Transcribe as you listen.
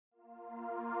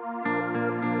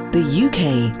The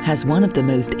UK has one of the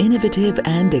most innovative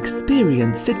and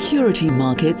experienced security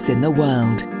markets in the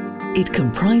world. It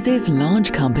comprises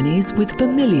large companies with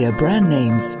familiar brand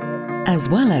names, as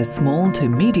well as small to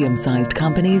medium-sized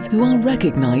companies who are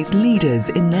recognised leaders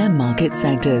in their market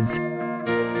sectors.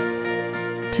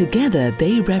 Together,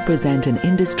 they represent an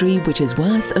industry which is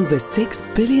worth over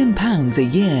 £6 billion a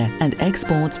year and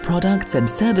exports products and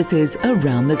services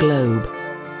around the globe.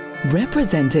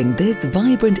 Representing this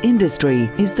vibrant industry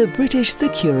is the British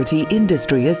Security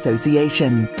Industry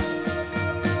Association.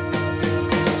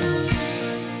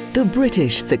 The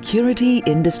British Security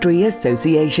Industry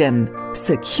Association,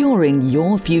 securing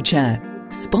your future.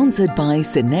 Sponsored by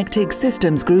Synectics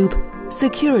Systems Group,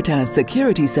 Securitas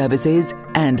Security Services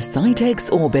and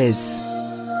SitexOrbis.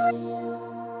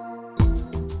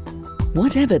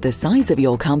 Whatever the size of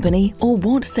your company or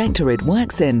what sector it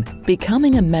works in,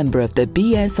 becoming a member of the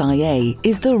BSIA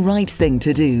is the right thing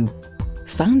to do.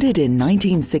 Founded in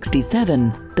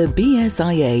 1967, the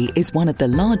BSIA is one of the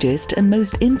largest and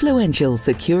most influential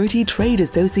security trade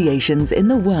associations in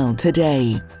the world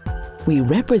today. We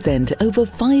represent over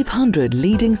 500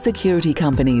 leading security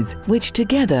companies, which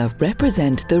together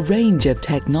represent the range of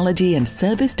technology and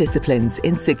service disciplines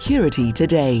in security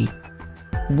today.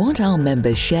 What our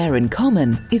members share in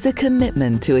common is a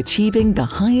commitment to achieving the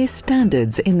highest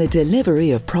standards in the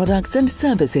delivery of products and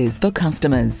services for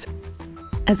customers.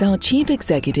 As our Chief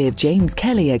Executive James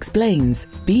Kelly explains,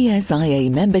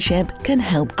 BSIA membership can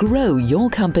help grow your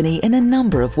company in a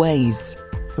number of ways.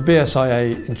 The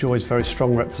BSIA enjoys very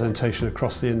strong representation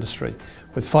across the industry,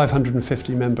 with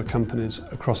 550 member companies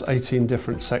across 18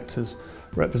 different sectors,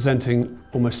 representing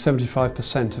almost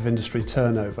 75% of industry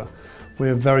turnover. We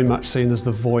are very much seen as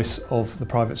the voice of the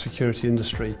private security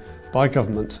industry by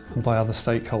government and by other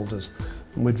stakeholders,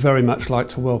 and we'd very much like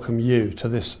to welcome you to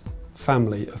this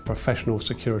family of professional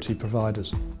security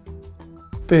providers.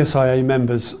 BSIA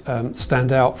members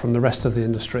stand out from the rest of the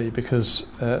industry because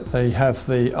they have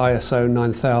the ISO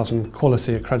 9000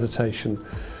 quality accreditation,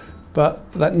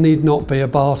 but that need not be a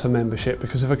bar to membership,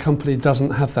 because if a company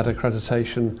doesn't have that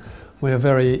accreditation, we are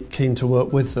very keen to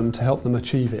work with them to help them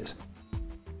achieve it.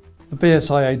 The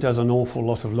BSIA does an awful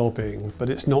lot of lobbying, but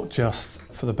it's not just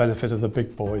for the benefit of the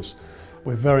big boys.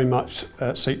 We very much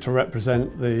seek to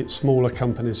represent the smaller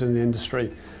companies in the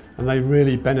industry, and they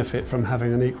really benefit from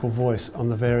having an equal voice on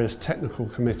the various technical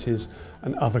committees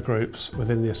and other groups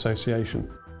within the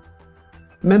association.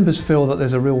 Members feel that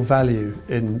there's a real value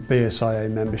in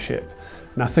BSIA membership,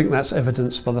 and I think that's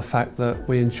evidenced by the fact that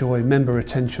we enjoy member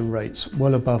retention rates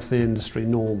well above the industry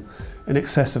norm, in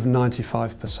excess of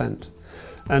 95%.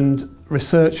 And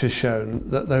research has shown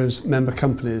that those member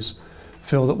companies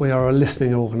feel that we are a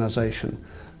listening organisation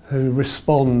who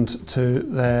respond to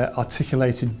their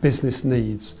articulated business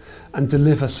needs and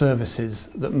deliver services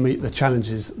that meet the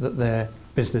challenges that their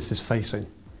business is facing.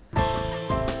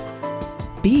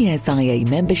 BSIA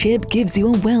membership gives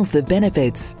you a wealth of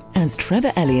benefits, as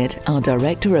Trevor Elliott, our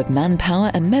Director of Manpower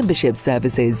and Membership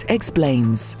Services,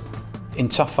 explains. In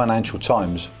tough financial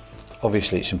times,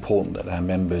 obviously it's important that our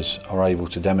members are able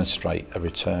to demonstrate a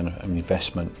return on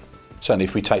investment. Certainly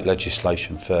if we take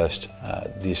legislation first,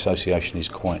 the association is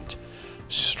quite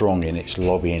strong in its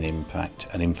lobbying impact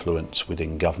and influence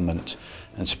within government,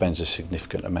 and spends a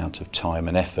significant amount of time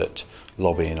and effort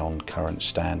lobbying on current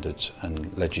standards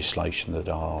and legislation that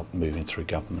are moving through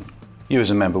government. You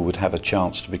as a member would have a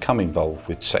chance to become involved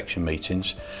with section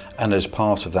meetings, and as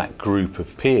part of that group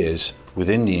of peers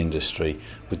within the industry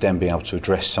would then be able to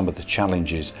address some of the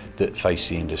challenges that face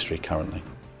the industry currently.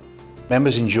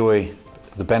 Members enjoy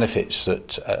the benefits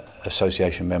that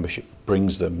association membership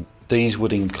brings them. These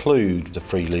would include the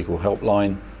free legal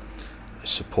helpline,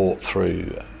 support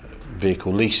through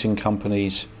vehicle leasing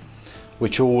companies,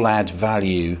 which all add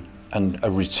value and a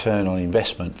return on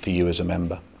investment for you as a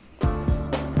member.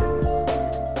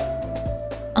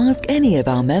 Ask any of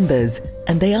our members,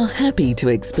 and they are happy to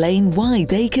explain why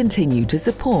they continue to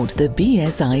support the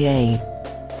BSIA.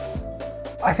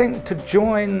 I think to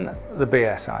join the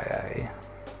BSIA,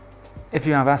 if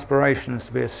you have aspirations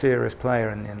to be a serious player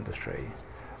in the industry,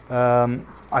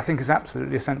 I think is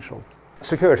absolutely essential.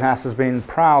 Securitas has been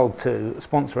proud to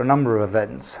sponsor a number of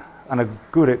events, and a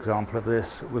good example of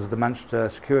this was the Manchester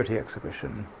Security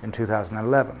Exhibition in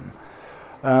 2011,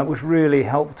 which really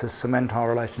helped to cement our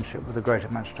relationship with the Greater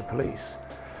Manchester Police.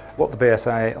 What the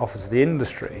BSIA offers the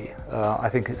industry, I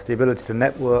think it's the ability to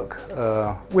network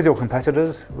with your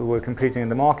competitors who we're competing in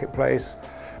the marketplace,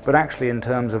 but actually in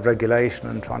terms of regulation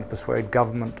and trying to persuade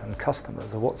government and customers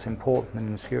of what's important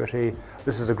in security.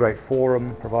 This is a great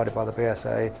forum provided by the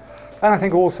BSA. And I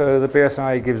think also the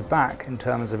BSIA gives back in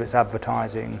terms of its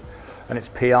advertising and its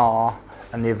PR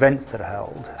and the events that are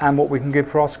held, and what we can give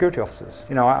for our security officers.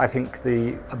 You know, I think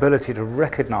the ability to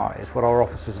recognise what our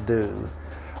officers do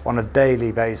on a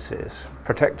daily basis,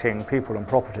 protecting people and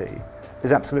property,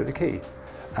 is absolutely key.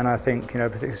 And I think, you know,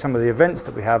 particularly some of the events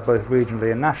that we have both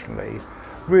regionally and nationally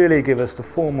really give us the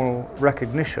formal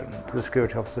recognition to the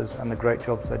security officers and the great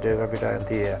jobs they do every day of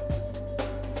the year.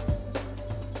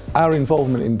 Our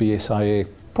involvement in BSIA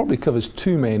probably covers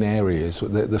two main areas.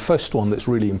 The first one that's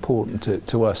really important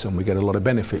to us and we get a lot of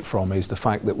benefit from is the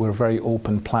fact that we're a very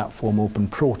open platform, open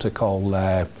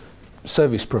protocol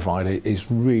service provider is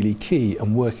really key,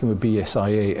 and working with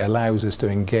BSIA allows us to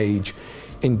engage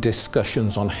in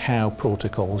discussions on how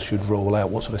protocols should roll out,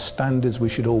 what sort of standards we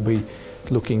should all be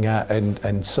looking at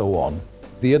and so on.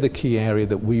 The other key area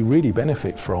that we really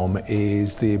benefit from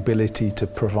is the ability to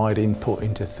provide input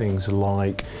into things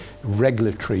like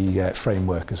regulatory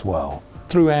framework as well.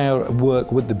 Through our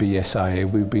work with the BSIA,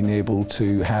 we've been able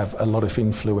to have a lot of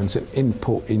influence and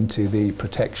input into the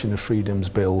Protection of Freedoms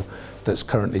Bill that's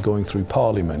currently going through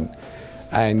Parliament.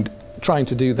 And trying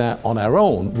to do that on our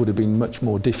own would have been much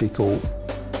more difficult.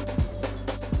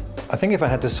 I think if I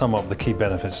had to sum up the key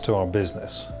benefits to our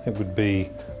business, it would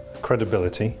be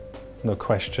credibility. No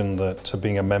question that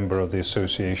being a member of the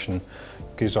association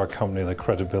gives our company the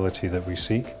credibility that we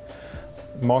seek.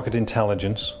 Market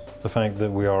intelligence, the fact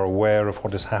that we are aware of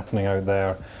what is happening out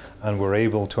there and we're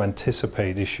able to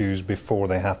anticipate issues before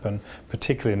they happen,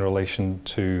 particularly in relation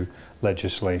to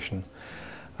legislation.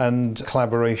 And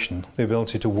collaboration, the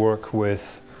ability to work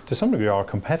with, to some degree, our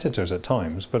competitors at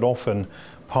times, but often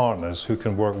partners who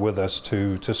can work with us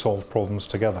to solve problems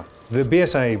together. The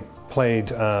BSIA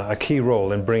played a key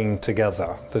role in bringing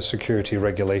together the Security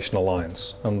Regulation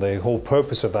Alliance, and the whole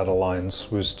purpose of that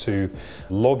alliance was to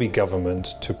lobby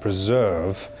government to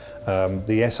preserve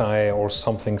the SIA or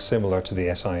something similar to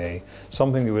the SIA,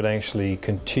 something that would actually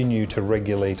continue to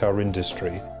regulate our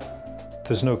industry.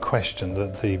 There's no question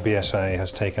that the BSIA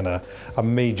has taken a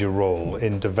major role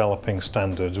in developing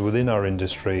standards within our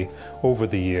industry over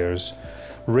the years,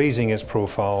 raising its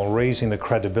profile, raising the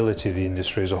credibility of the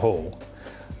industry as a whole,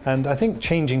 and I think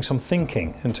changing some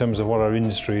thinking in terms of what our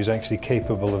industry is actually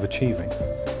capable of achieving.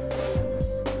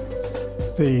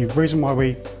 The reason why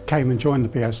we came and joined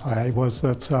the BSIA was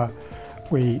that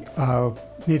we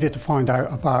needed to find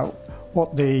out about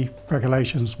what the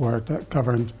regulations were that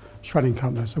governed shredding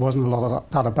companies. There wasn't a lot of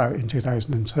that about in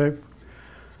 2002.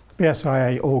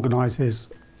 BSIA organises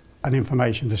an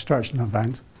information destruction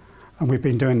event, and we've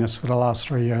been doing this for the last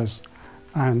 3 years,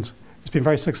 and it's been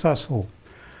very successful.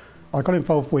 I got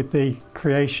involved with the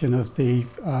creation of the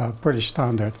British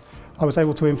standard. I was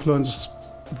able to influence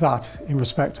that in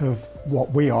respect of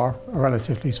what we are, a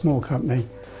relatively small company,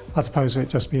 as opposed to it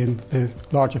just being the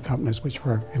larger companies which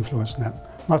were influencing it.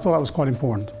 And I thought that was quite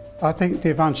important. I think the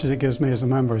advantage it gives me as a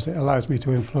member is it allows me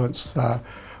to influence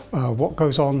what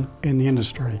goes on in the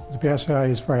industry. The BSIA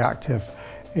is very active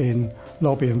in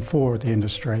lobbying for the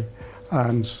industry,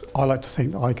 and I like to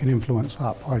think that I can influence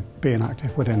that by being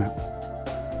active within it.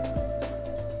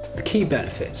 The key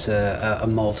benefits are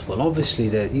multiple. Obviously,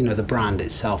 the brand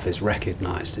itself is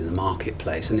recognised in the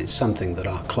marketplace, and it's something that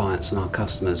our clients and our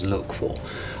customers look for.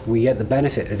 We get the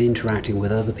benefit of interacting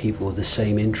with other people with the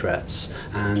same interests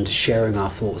and sharing our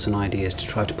thoughts and ideas to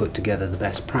try to put together the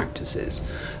best practices.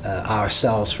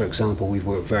 Ourselves, for example, we've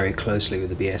worked very closely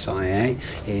with the BSIA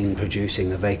in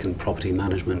producing a vacant property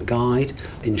management guide,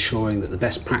 ensuring that the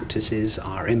best practices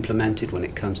are implemented when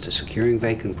it comes to securing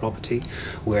vacant property.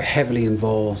 We're heavily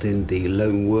involved in the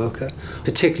lone worker,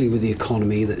 particularly with the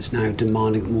economy that's now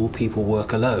demanding that more people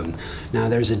work alone. Now,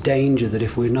 there's a danger that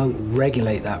if we don't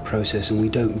regulate that process and we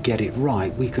don't get it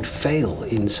right, we could fail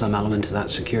in some element of that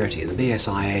security. And the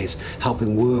BSIA is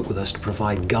helping work with us to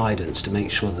provide guidance to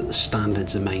make sure that the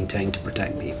standards are maintained to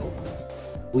protect people.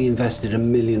 We invested £1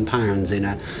 million in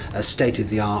a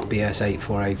state-of-the-art BS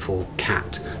 8484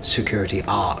 CAT security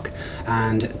arc,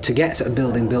 and to get a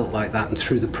building built like that and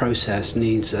through the process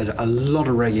needs a lot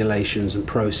of regulations and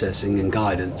processing and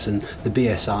guidance, and the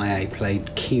BSIA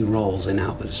played key roles in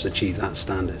helping us achieve that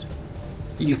standard.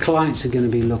 Your clients are going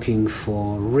to be looking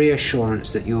for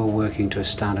reassurance that you're working to a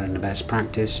standard and a best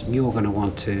practice. You're going to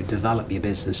want to develop your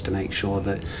business to make sure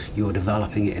that you're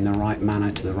developing it in the right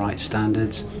manner to the right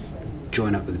standards.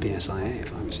 Join up with the BSIA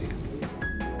if I was you.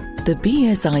 The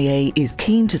BSIA is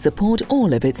keen to support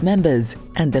all of its members,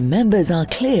 and the members are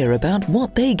clear about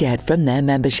what they get from their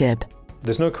membership.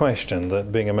 There's no question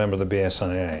that being a member of the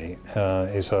BSIA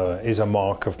is a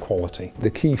mark of quality. The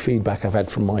key feedback I've had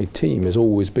from my team has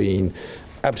always been,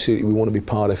 absolutely, we want to be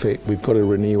part of it, we've got to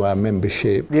renew our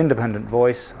membership. The independent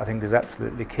voice, I think, is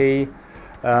absolutely key.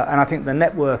 And I think the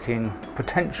networking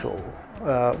potential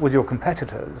with your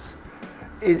competitors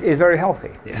is very healthy.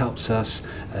 It helps us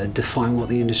define what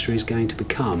the industry is going to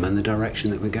become and the direction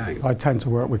that we're going. I tend to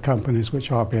work with companies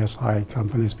which are BSIA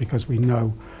companies because we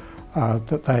know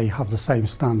that they have the same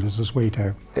standards as we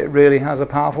do. It really has a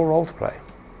powerful role to play,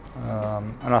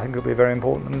 and I think it'll be very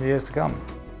important in the years to come.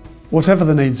 Whatever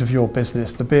the needs of your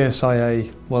business, the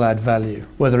BSIA will add value,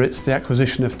 whether it's the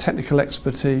acquisition of technical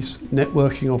expertise,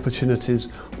 networking opportunities,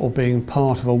 or being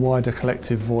part of a wider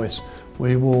collective voice.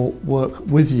 We will work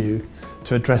with you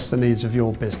to address the needs of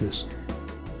your business.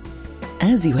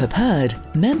 As you have heard,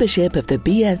 membership of the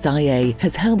BSIA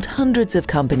has helped hundreds of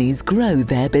companies grow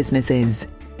their businesses.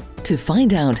 To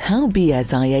find out how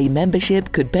BSIA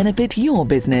membership could benefit your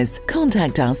business,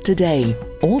 contact us today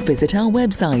or visit our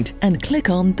website and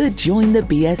click on the Join the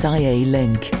BSIA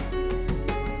link.